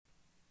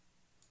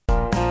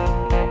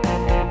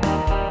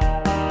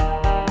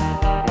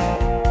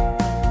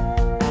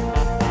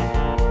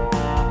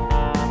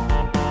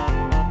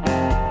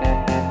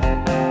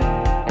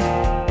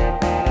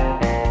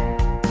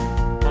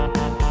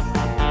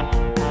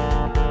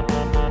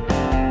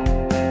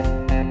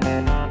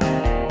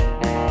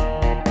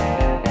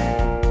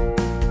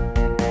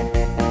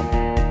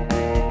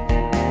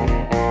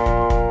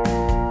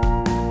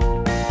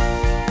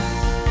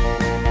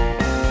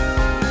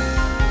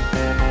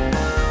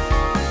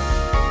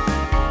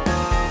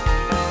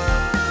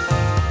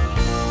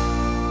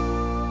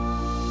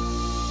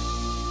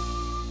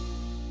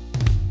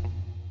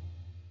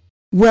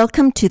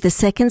Welcome to the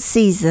second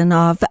season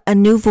of A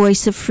New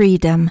Voice of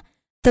Freedom,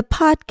 the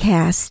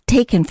podcast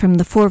taken from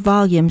the 4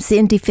 volumes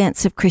In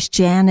Defense of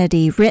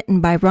Christianity written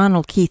by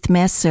Ronald Keith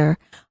Messer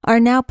are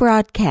now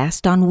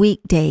broadcast on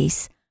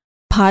weekdays.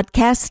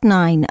 Podcast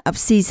 9 of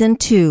Season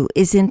 2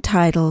 is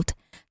entitled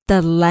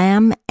The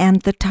Lamb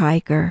and the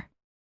Tiger.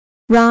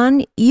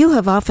 Ron, you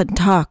have often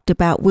talked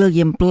about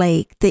William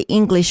Blake, the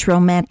English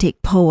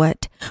Romantic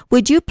poet.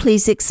 Would you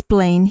please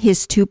explain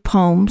his 2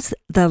 poems,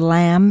 The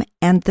Lamb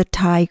and the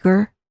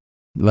Tiger?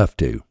 Love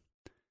to.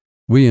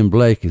 William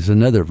Blake is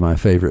another of my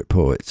favorite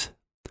poets.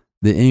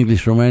 The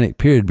English Romantic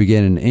period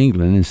began in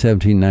England in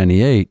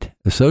 1798,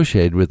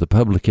 associated with the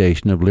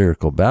publication of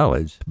lyrical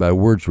ballads by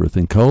Wordsworth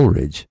and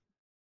Coleridge.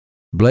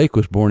 Blake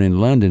was born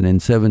in London in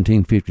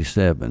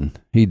 1757.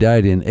 He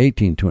died in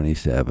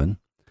 1827.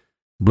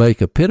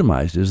 Blake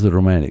epitomizes the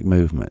Romantic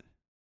movement.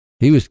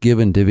 He was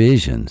given to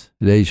visions.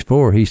 At age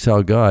 4, he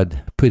saw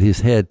God put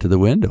his head to the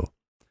window.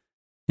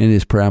 In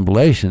his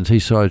perambulations, he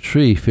saw a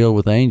tree filled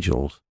with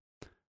angels.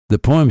 The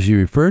poems you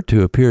referred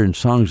to appear in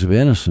Songs of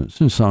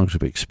Innocence and Songs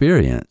of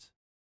Experience.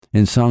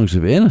 In Songs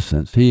of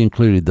Innocence, he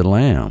included the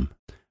Lamb.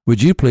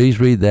 Would you please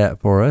read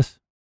that for us?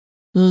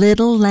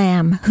 Little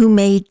Lamb, who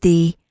made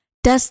thee?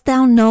 Dost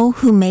thou know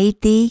who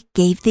made thee,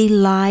 gave thee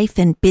life,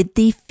 and bid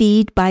thee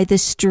feed by the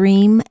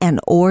stream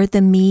and o'er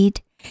the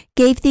mead?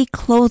 Gave thee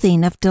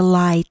clothing of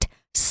delight,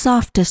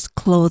 softest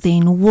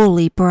clothing,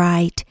 woolly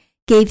bright,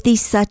 gave thee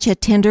such a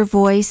tender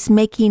voice,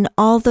 making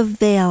all the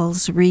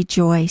vales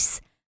rejoice.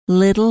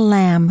 Little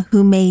Lamb,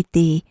 who made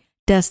thee?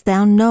 Dost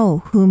thou know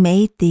who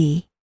made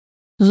thee?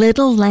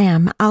 Little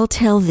Lamb, I'll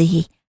tell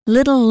thee,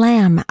 little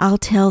Lamb, I'll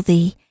tell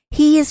thee,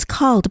 he is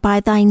called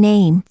by thy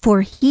name, for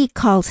he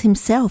calls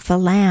himself a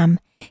lamb.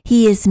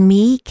 He is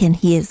meek and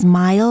he is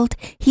mild,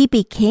 he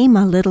became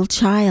a little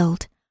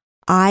child.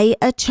 I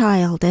a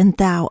child and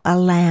thou a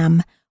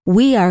lamb.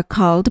 We are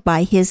called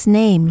by his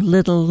name,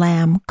 little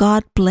Lamb,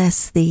 God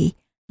bless thee.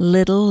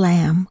 Little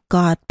Lamb,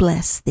 God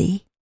bless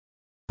thee.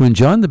 When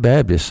John the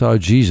Baptist saw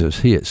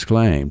Jesus, he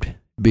exclaimed,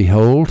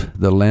 Behold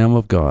the Lamb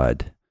of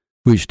God,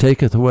 which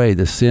taketh away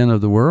the sin of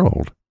the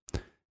world.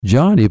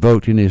 John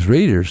evoked in his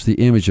readers the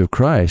image of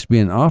Christ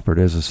being offered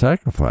as a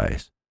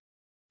sacrifice.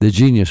 The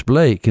genius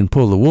Blake can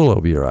pull the wool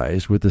over your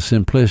eyes with the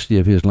simplicity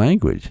of his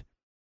language.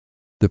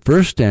 The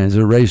first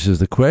stanza raises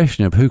the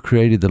question of who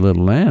created the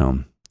little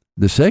lamb.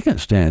 The second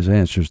stanza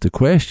answers the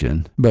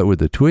question, but with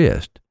a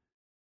twist.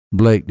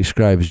 Blake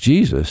describes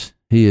Jesus.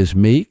 He is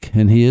meek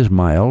and he is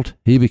mild.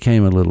 He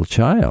became a little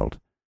child.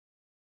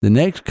 The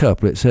next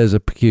couplet says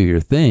a peculiar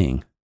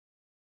thing.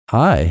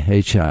 I,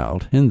 a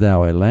child, and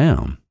thou a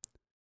lamb.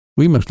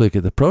 We must look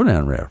at the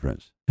pronoun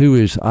reference. Who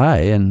is I,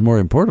 and more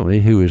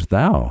importantly, who is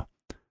thou?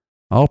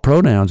 All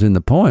pronouns in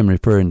the poem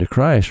referring to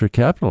Christ are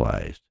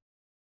capitalized.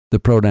 The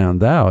pronoun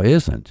thou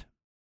isn't.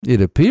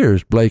 It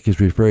appears Blake is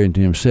referring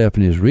to himself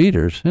and his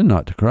readers and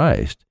not to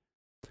Christ.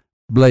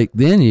 Blake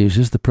then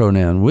uses the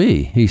pronoun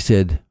we. He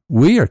said,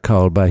 we are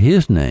called by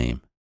his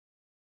name.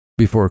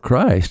 Before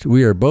Christ,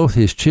 we are both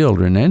his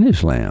children and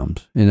his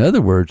lambs. In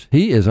other words,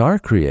 he is our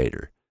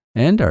creator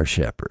and our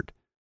shepherd.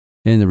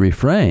 In the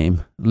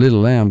refrain,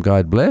 Little Lamb,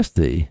 God bless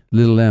thee,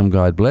 little Lamb,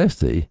 God bless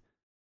thee,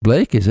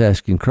 Blake is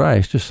asking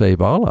Christ to save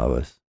all of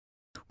us.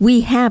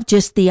 We have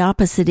just the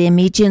opposite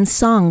image in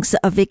Songs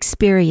of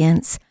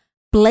Experience.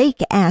 Blake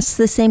asks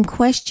the same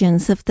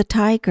questions of the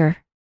tiger.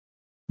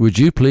 Would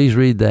you please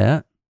read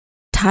that?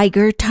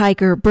 Tiger,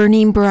 tiger,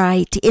 burning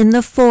bright in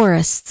the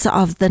forests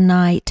of the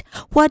night,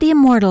 what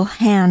immortal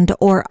hand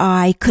or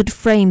eye could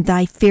frame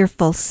thy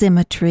fearful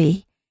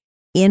symmetry?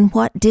 In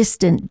what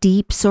distant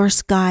deeps or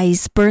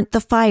skies burnt the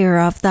fire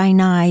of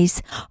thine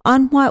eyes?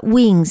 On what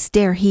wings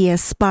dare he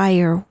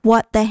aspire?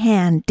 What the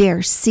hand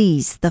dare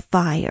seize the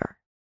fire?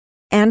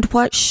 And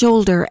what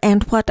shoulder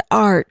and what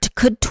art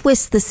could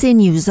twist the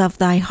sinews of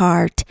thy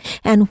heart?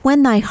 And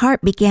when thy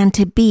heart began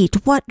to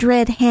beat, what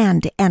dread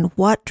hand and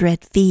what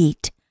dread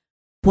feet?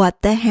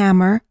 What the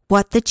hammer,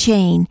 what the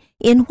chain?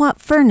 In what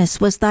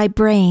furnace was thy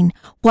brain?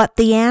 What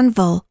the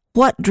anvil?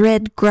 What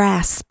dread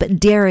grasp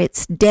dare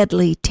its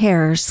deadly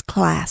terrors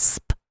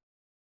clasp?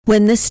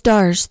 When the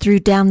stars threw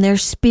down their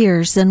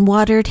spears and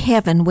watered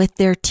heaven with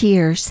their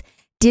tears,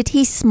 did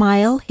he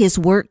smile his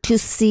work to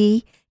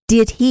see?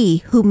 Did he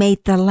who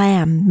made the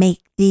lamb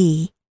make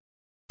thee?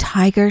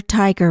 Tiger,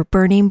 tiger,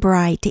 burning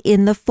bright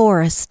in the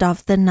forest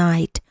of the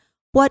night,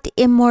 what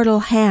immortal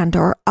hand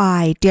or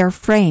eye dare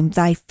frame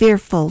thy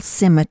fearful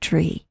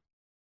symmetry?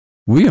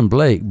 William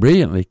Blake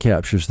brilliantly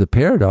captures the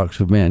paradox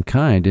of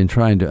mankind in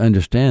trying to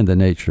understand the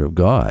nature of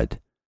God.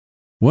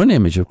 One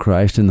image of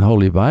Christ in the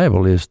Holy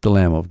Bible is the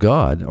Lamb of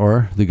God,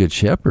 or the Good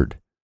Shepherd.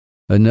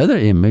 Another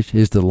image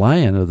is the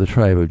Lion of the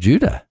tribe of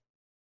Judah.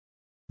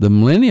 The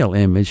millennial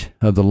image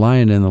of the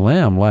lion and the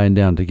lamb lying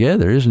down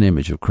together is an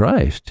image of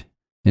Christ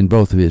in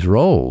both of his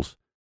roles.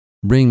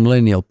 Bring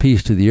millennial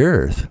peace to the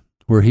earth,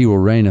 where he will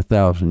reign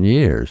 1,000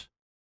 years.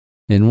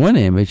 In one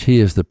image, he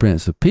is the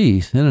Prince of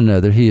Peace. In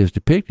another, he is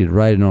depicted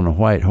riding on a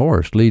white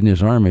horse, leading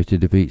his army to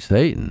defeat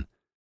Satan.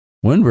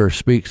 One verse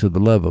speaks of the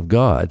love of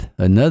God,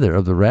 another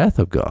of the wrath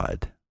of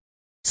God.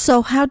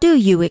 So how do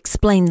you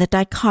explain the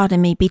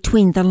dichotomy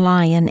between the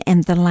lion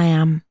and the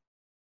lamb?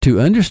 To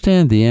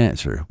understand the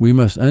answer, we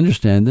must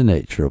understand the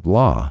nature of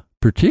law,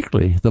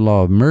 particularly the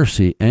law of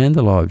mercy and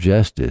the law of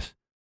justice.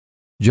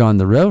 John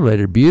the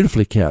Revelator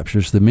beautifully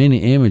captures the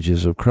many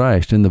images of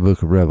Christ in the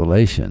book of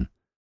Revelation.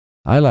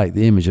 I like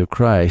the image of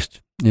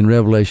Christ in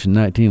Revelation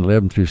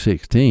 19:11 through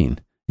 16.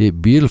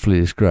 It beautifully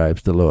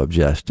describes the law of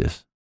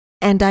justice.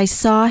 And I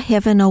saw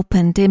heaven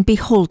opened, and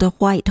behold, a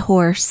white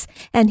horse,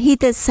 and he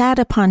that sat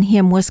upon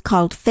him was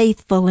called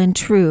Faithful and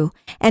True,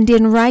 and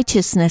in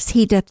righteousness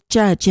he doth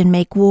judge and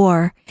make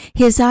war.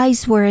 His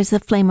eyes were as a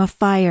flame of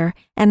fire,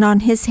 and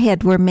on his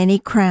head were many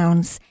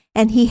crowns,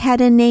 and he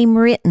had a name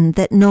written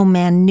that no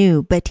man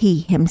knew but he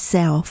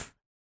himself.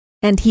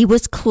 And he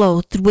was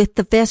clothed with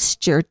the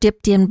vesture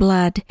dipped in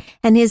blood,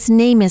 and his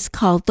name is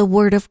called the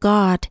Word of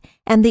God.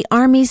 And the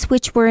armies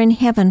which were in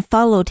heaven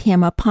followed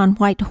him upon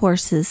white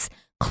horses,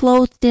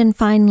 clothed in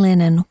fine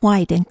linen,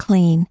 white and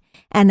clean.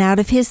 And out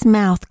of his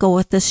mouth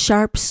goeth a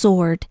sharp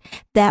sword,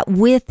 that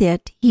with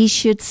it he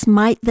should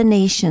smite the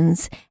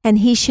nations, and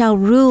he shall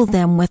rule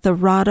them with a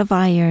rod of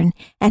iron,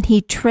 and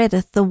he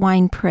treadeth the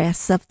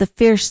winepress of the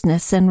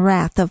fierceness and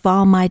wrath of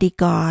Almighty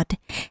God.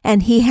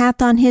 And he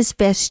hath on his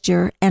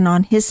vesture and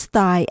on his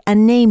thigh a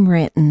name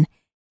written,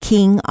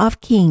 King of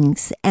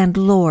Kings and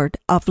Lord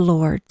of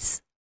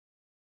Lords.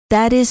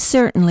 That is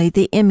certainly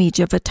the image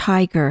of a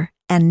tiger,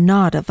 and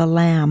not of a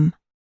lamb.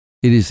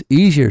 It is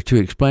easier to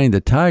explain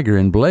the tiger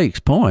in Blake's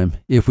poem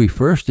if we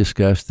first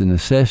discuss the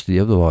necessity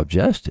of the law of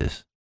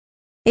justice.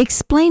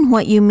 Explain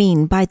what you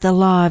mean by the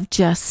law of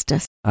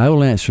justice. I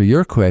will answer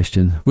your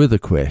question with a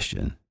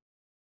question.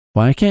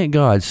 Why can't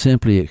God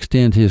simply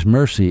extend His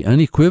mercy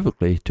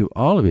unequivocally to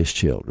all of His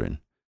children,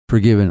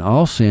 forgiving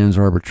all sins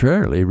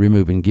arbitrarily,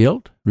 removing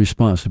guilt,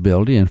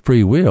 responsibility, and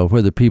free will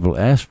whether people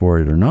ask for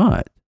it or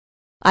not?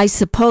 I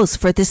suppose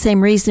for the same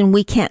reason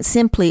we can't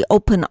simply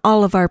open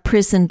all of our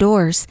prison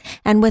doors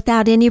and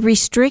without any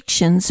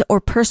restrictions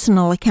or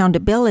personal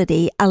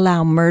accountability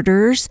allow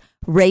murderers,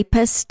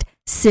 rapists,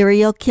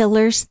 serial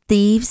killers,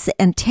 thieves,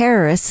 and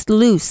terrorists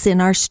loose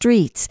in our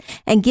streets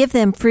and give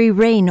them free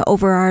rein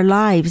over our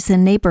lives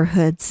and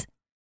neighborhoods.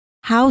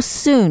 How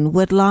soon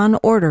would law and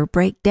order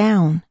break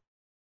down?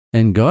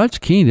 And God's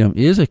kingdom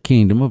is a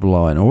kingdom of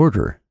law and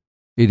order.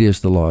 It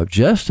is the law of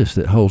justice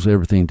that holds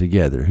everything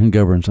together and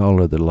governs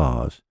all other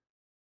laws.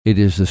 It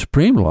is the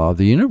supreme law of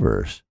the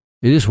universe.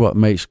 It is what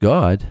makes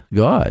God,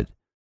 God.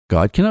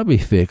 God cannot be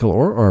fickle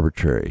or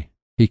arbitrary.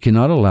 He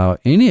cannot allow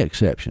any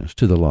exceptions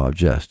to the law of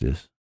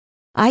justice.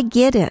 I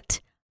get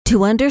it.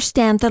 To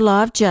understand the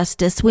law of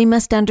justice, we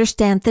must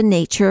understand the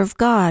nature of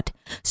God.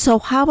 So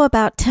how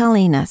about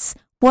telling us,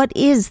 what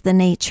is the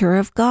nature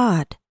of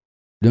God?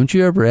 Don't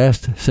you ever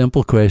ask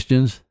simple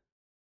questions?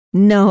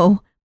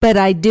 No. But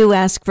I do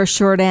ask for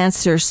short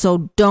answers,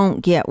 so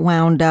don't get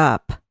wound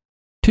up.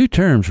 Two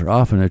terms are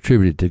often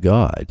attributed to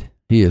God.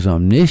 He is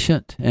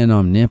omniscient and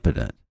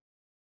omnipotent.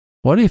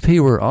 What if He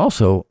were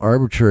also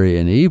arbitrary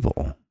and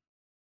evil?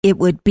 It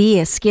would be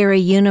a scary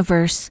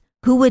universe.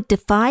 Who would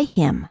defy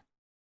Him?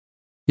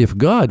 If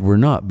God were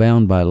not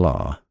bound by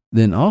law,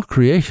 then all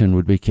creation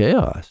would be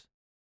chaos.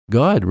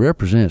 God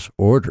represents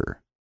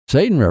order.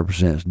 Satan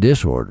represents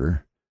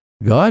disorder.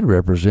 God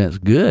represents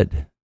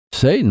good.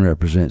 Satan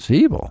represents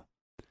evil.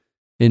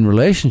 In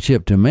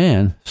relationship to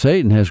man,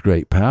 Satan has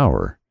great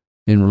power.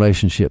 In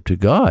relationship to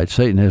God,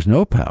 Satan has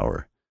no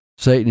power.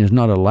 Satan is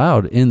not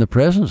allowed in the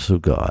presence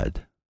of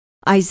God.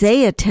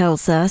 Isaiah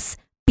tells us,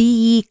 Be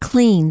ye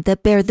clean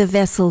that bear the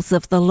vessels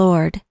of the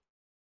Lord.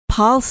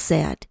 Paul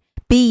said,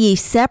 Be ye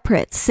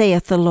separate,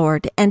 saith the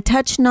Lord, and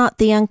touch not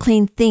the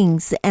unclean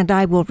things, and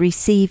I will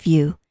receive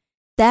you.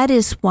 That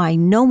is why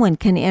no one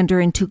can enter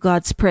into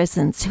God's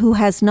presence who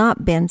has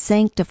not been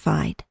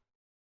sanctified.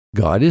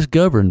 God is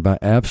governed by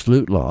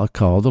absolute law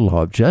called the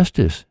law of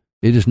justice.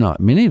 It is not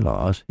many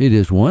laws, it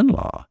is one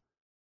law.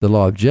 The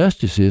law of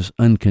justice is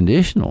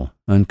unconditional,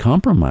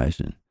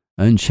 uncompromising,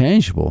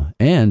 unchangeable,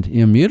 and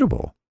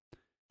immutable.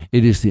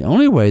 It is the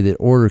only way that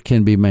order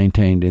can be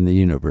maintained in the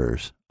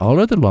universe. All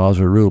other laws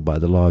are ruled by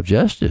the law of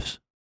justice.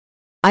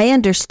 I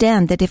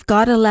understand that if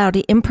God allowed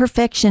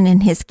imperfection in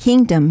His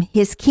kingdom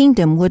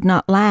would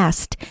not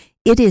last.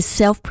 It is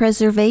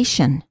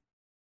self-preservation.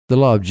 The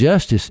law of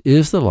justice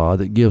is the law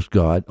that gives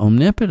God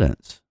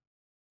omnipotence.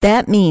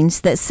 That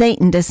means that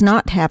Satan does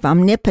not have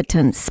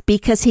omnipotence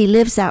because he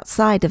lives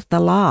outside of the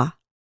law.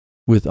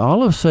 With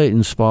all of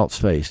Satan's false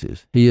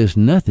faces, he is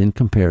nothing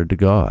compared to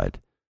God.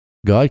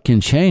 God can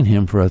chain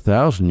him for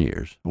 1,000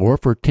 years, or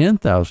for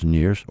 10,000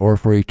 years, or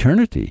for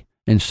eternity,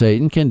 and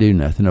Satan can do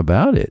nothing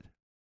about it.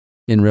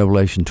 In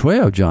Revelation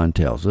 12, John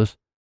tells us,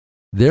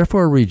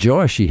 Therefore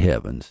rejoice, ye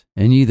heavens,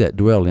 and ye that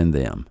dwell in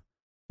them.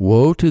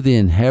 Woe to the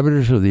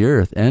inhabitants of the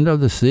earth and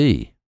of the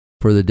sea,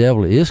 for the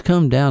devil is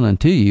come down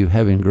unto you,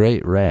 having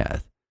great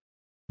wrath,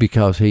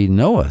 because he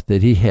knoweth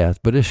that he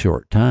hath but a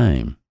short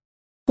time.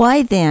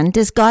 Why then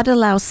does God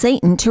allow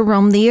Satan to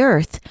roam the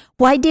earth?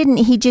 Why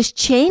didn't he just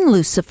chain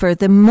Lucifer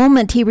the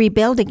moment he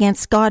rebelled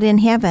against God in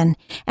heaven?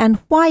 And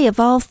why of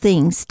all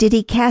things did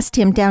he cast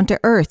him down to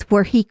earth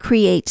where he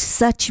creates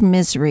such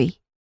misery?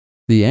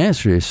 The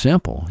answer is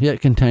simple,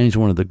 yet contains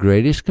one of the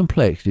greatest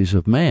complexities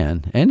of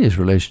man and his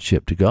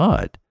relationship to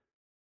God.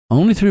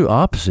 Only through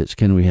opposites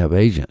can we have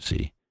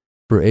agency.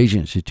 For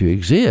agency to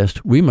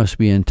exist, we must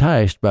be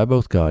enticed by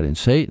both God and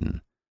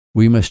Satan.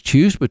 We must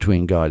choose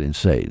between God and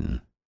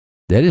Satan.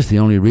 That is the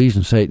only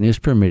reason Satan is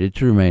permitted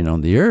to remain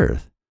on the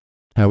earth.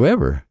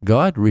 However,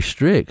 God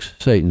restricts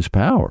Satan's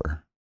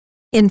power.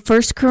 In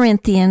 1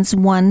 Corinthians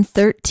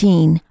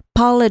 1:13,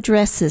 Paul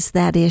addresses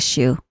that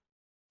issue.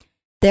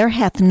 There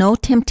hath no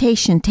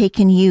temptation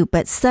taken you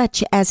but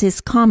such as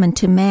is common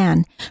to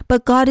man.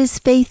 But God is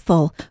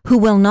faithful, who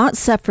will not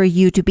suffer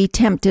you to be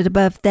tempted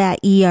above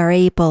that ye are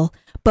able,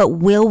 but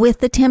will with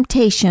the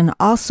temptation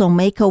also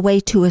make a way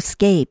to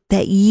escape,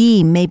 that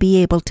ye may be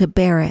able to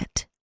bear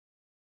it.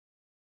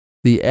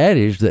 The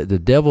adage that the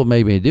devil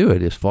made me do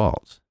it is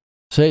false.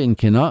 Satan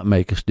cannot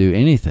make us do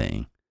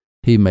anything.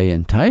 He may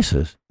entice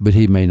us, but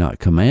he may not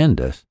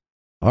command us.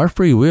 Our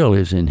free will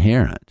is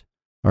inherent.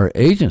 Our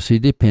agency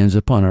depends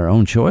upon our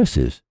own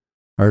choices.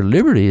 Our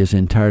liberty is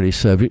entirely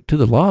subject to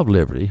the law of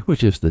liberty,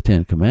 which is the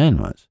Ten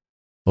Commandments.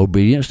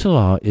 Obedience to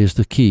law is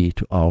the key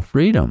to all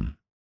freedom.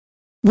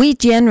 We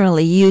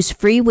generally use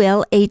free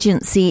will,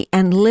 agency,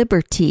 and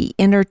liberty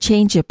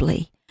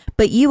interchangeably,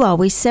 but you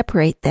always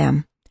separate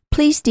them.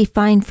 Please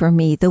define for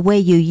me the way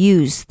you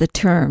use the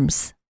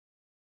terms.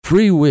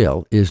 Free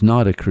will is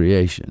not a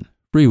creation.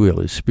 Free will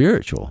is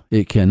spiritual.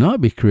 It cannot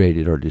be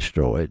created or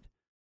destroyed.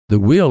 The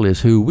will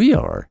is who we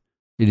are.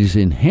 It is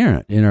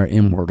inherent in our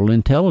immortal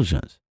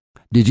intelligence.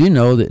 Did you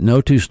know that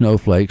no two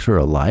snowflakes are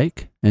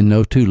alike, and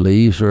no two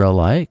leaves are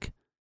alike?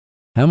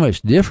 How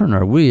much different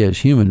are we as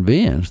human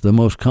beings, the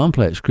most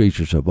complex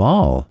creatures of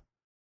all?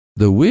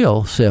 The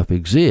will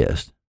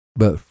self-exists,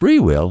 but free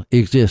will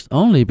exists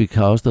only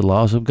because the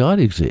laws of God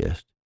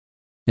exist.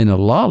 In a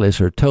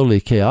lawless or totally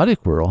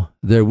chaotic world,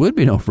 there would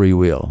be no free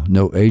will,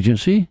 no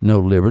agency,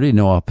 no liberty,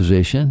 no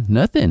opposition,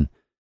 nothing.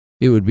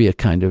 It would be a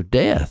kind of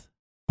death,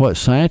 what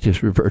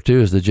scientists refer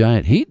to as the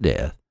giant heat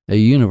death, a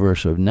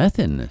universe of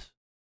nothingness.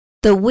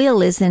 The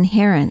will is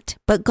inherent,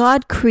 but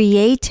God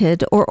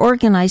created or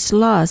organized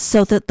laws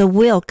so that the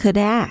will could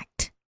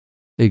act.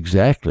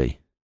 Exactly.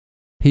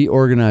 He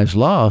organized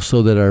laws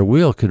so that our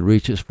will could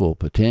reach its full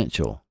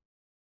potential.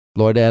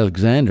 Lord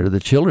Alexander,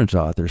 the children's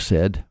author,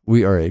 said,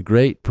 "We are a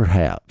great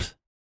perhaps."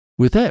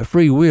 With that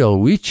free will,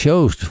 we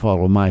chose to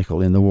follow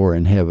Michael in the war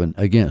in heaven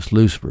against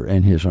Lucifer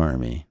and his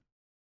army.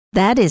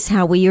 That is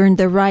how we earned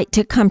the right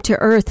to come to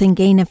earth and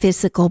gain a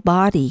physical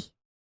body.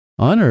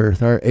 On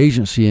earth, our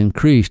agency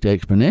increased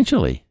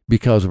exponentially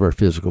because of our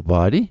physical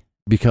body,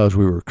 because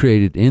we were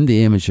created in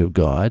the image of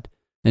God,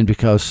 and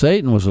because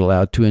Satan was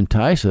allowed to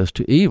entice us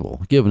to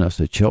evil, giving us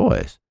a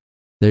choice.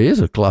 There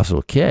is a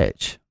colossal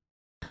catch.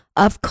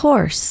 Of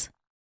course.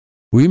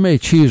 We may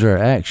choose our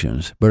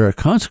actions, but our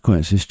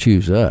consequences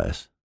choose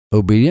us.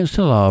 Obedience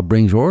to law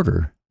brings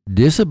order.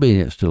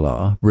 Disobedience to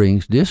law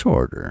brings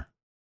disorder.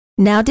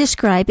 Now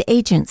describe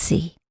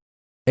agency.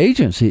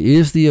 Agency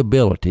is the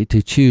ability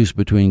to choose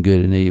between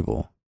good and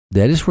evil.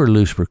 That is where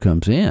Lucifer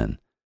comes in.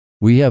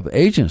 We have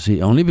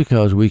agency only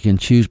because we can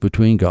choose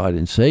between God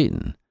and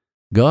Satan.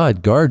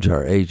 God guards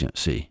our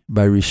agency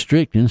by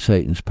restricting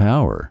Satan's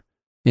power.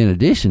 In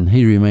addition,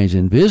 he remains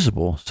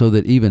invisible so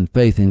that even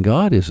faith in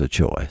God is a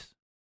choice.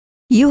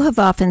 You have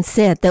often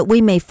said that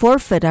we may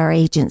forfeit our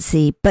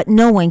agency, but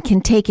no one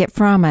can take it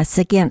from us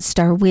against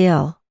our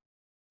will.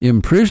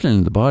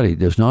 Imprisoning the body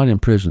does not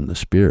imprison the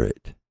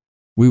spirit.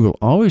 We will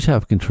always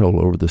have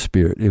control over the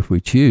spirit if we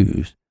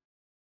choose.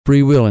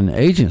 Free will and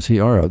agency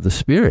are of the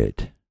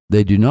spirit.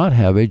 They do not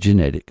have a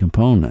genetic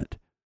component.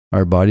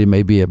 Our body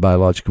may be a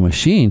biological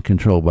machine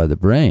controlled by the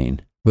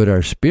brain, but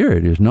our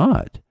spirit is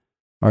not.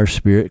 Our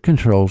spirit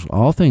controls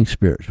all things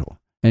spiritual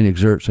and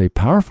exerts a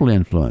powerful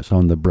influence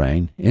on the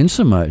brain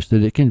insomuch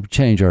that it can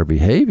change our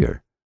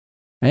behavior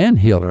and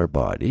heal our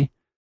body.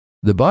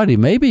 The body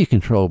may be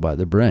controlled by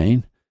the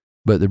brain,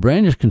 but the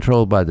brain is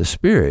controlled by the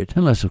spirit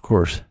unless, of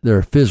course, there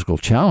are physical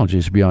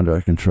challenges beyond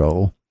our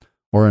control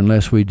or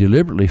unless we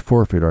deliberately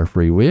forfeit our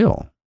free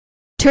will.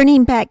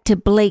 Turning back to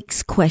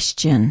Blake's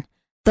question,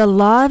 the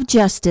law of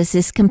justice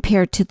is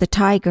compared to the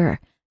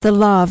tiger. The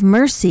law of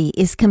mercy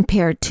is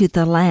compared to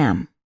the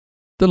lamb.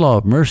 The law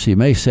of mercy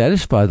may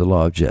satisfy the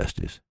law of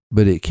justice,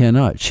 but it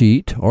cannot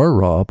cheat or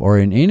rob or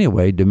in any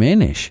way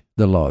diminish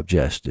the law of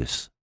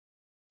justice.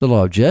 The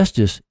law of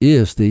justice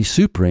is the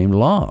supreme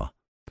law.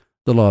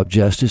 The law of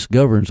justice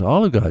governs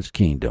all of God's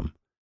kingdom.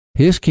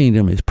 His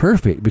kingdom is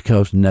perfect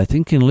because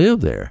nothing can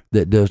live there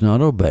that does not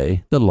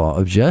obey the law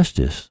of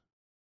justice.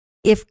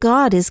 If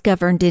God is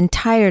governed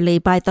entirely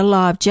by the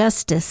law of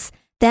justice,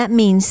 that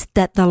means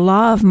that the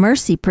law of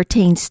mercy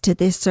pertains to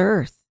this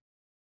earth.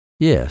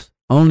 Yes,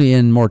 only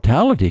in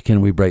mortality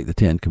can we break the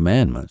Ten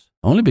Commandments.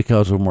 Only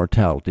because of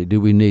mortality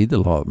do we need the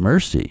law of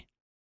mercy.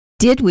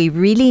 Did we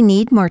really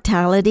need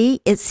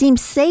mortality? It seems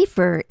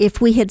safer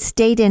if we had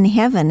stayed in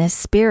heaven as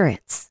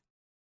spirits.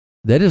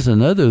 That is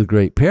another of the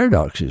great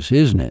paradoxes,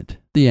 isn't it?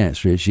 The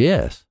answer is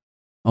yes.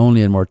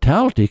 Only in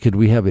mortality could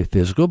we have a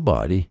physical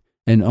body,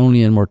 and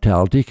only in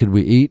mortality could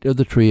we eat of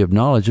the tree of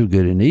knowledge of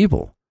good and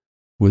evil.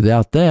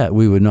 Without that,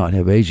 we would not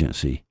have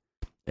agency.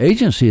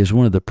 Agency is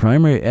one of the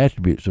primary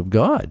attributes of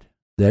God.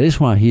 That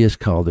is why he is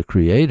called the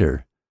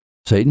Creator.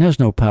 Satan has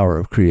no power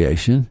of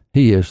creation.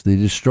 He is the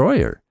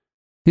destroyer.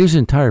 His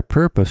entire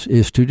purpose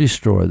is to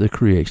destroy the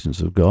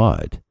creations of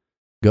God.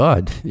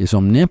 God is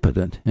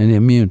omnipotent and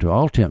immune to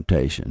all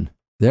temptation.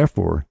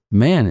 Therefore,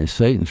 man is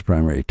Satan's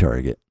primary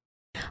target.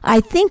 I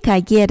think I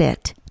get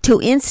it.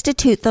 To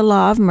institute the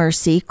law of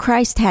mercy,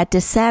 Christ had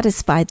to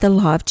satisfy the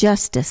law of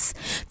justice.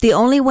 The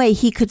only way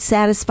he could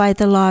satisfy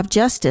the law of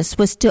justice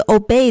was to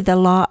obey the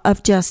law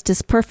of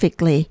justice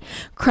perfectly.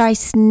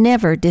 Christ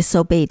never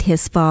disobeyed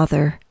his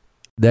Father.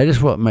 That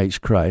is what makes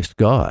Christ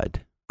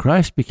God.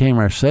 Christ became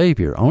our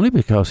Savior only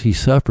because he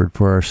suffered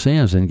for our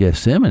sins in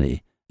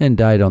Gethsemane and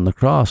died on the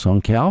cross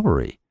on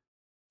Calvary.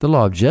 The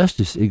law of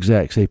justice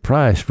exacts a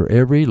price for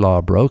every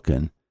law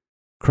broken.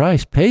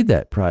 Christ paid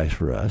that price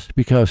for us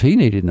because he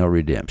needed no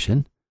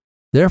redemption.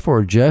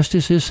 Therefore,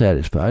 justice is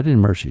satisfied in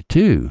mercy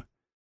too.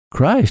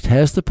 Christ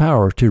has the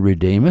power to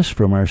redeem us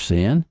from our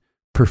sin,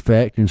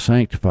 perfect and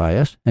sanctify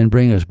us, and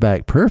bring us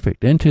back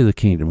perfect into the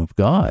kingdom of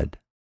God.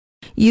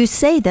 You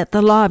say that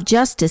the law of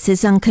justice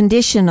is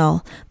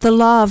unconditional. The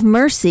law of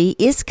mercy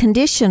is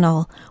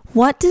conditional.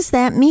 What does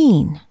that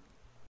mean?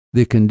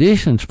 The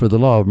conditions for the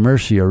law of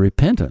mercy are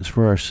repentance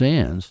for our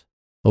sins,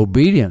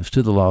 obedience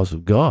to the laws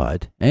of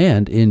God,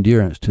 and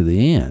endurance to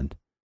the end.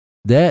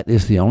 That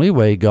is the only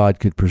way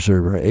God could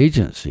preserve our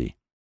agency.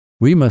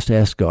 We must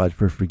ask God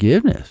for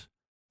forgiveness.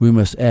 We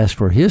must ask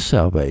for his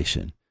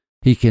salvation.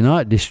 He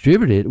cannot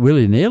distribute it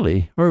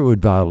willy-nilly, or it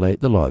would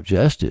violate the law of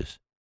justice,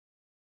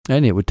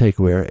 and it would take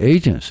away our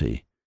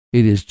agency.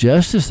 It is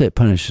justice that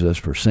punishes us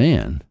for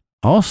sin.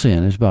 All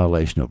sin is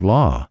violation of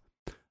law.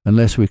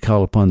 Unless we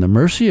call upon the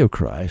mercy of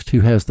Christ,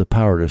 who has the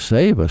power to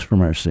save us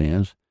from our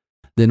sins,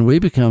 then we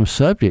become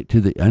subject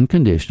to the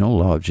unconditional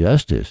law of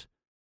justice.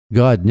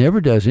 God never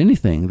does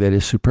anything that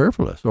is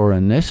superfluous or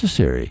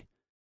unnecessary.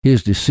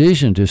 His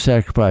decision to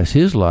sacrifice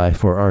his life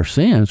for our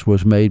sins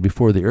was made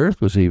before the earth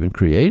was even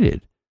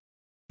created.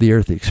 The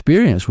earth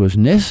experience was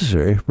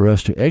necessary for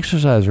us to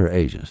exercise our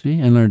agency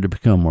and learn to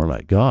become more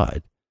like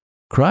God.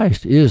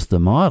 Christ is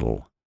the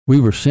model. We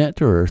were sent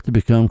to earth to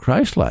become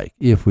Christ-like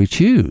if we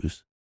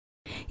choose.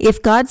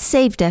 If God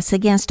saved us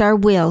against our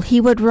will, he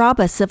would rob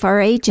us of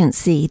our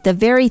agency, the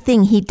very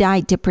thing he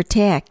died to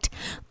protect.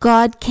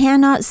 God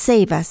cannot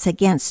save us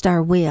against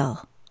our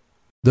will.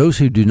 Those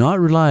who do not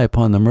rely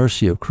upon the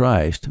mercy of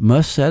Christ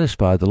must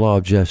satisfy the law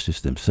of justice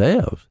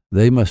themselves.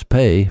 They must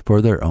pay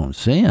for their own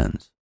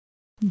sins.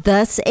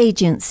 Thus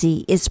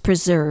agency is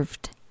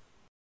preserved.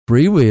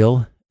 Free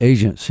will,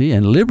 agency,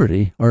 and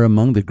liberty are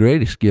among the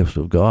greatest gifts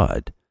of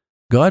God.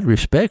 God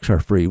respects our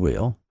free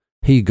will.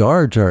 He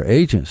guards our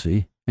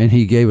agency, and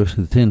he gave us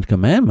the 10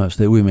 Commandments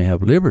that we may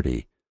have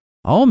liberty.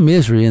 All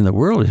misery in the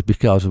world is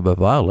because of a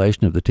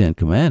violation of the 10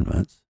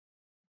 Commandments.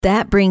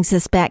 That brings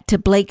us back to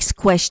Blake's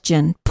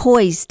question,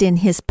 poised in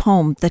his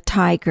poem, The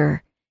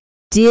Tiger.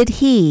 Did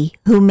he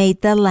who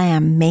made the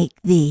lamb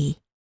make thee?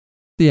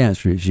 The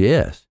answer is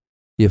yes.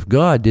 If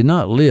God did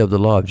not live the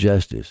law of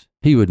justice,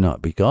 he would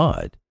not be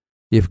God.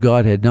 If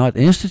God had not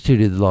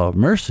instituted the law of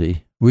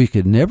mercy, we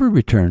could never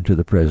return to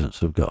the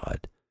presence of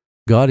God.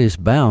 God is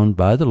bound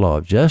by the law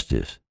of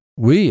justice.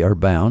 We are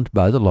bound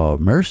by the law of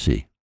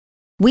mercy.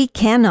 We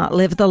cannot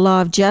live the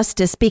law of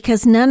justice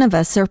because none of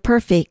us are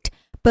perfect,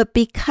 but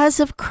because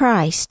of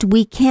Christ,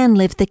 we can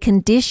live the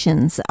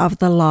conditions of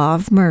the law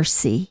of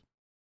mercy.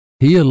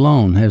 He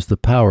alone has the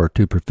power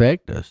to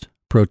perfect us,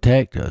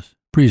 protect us,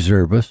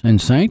 preserve us,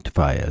 and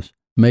sanctify us,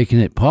 making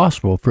it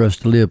possible for us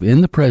to live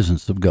in the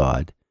presence of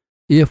God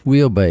if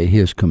we obey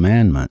his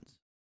commandments.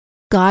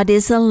 God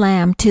is a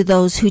lamb to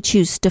those who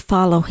choose to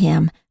follow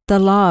him. The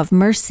law of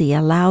mercy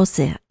allows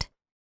it.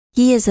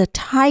 He is a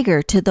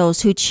tiger to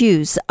those who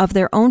choose of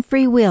their own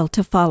free will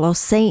to follow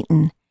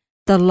Satan.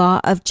 The law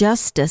of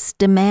justice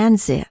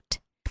demands it.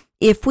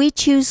 If we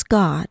choose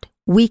God,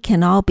 we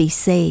can all be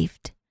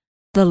saved.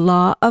 The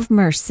law of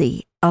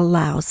mercy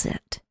allows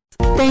it.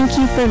 Thank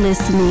you for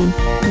listening.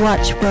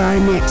 Watch for our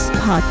next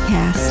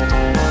podcast.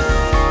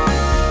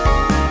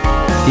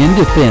 In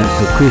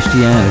Defense of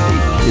Christianity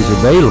is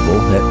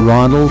available at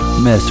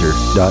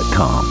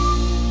ronaldmesser.com.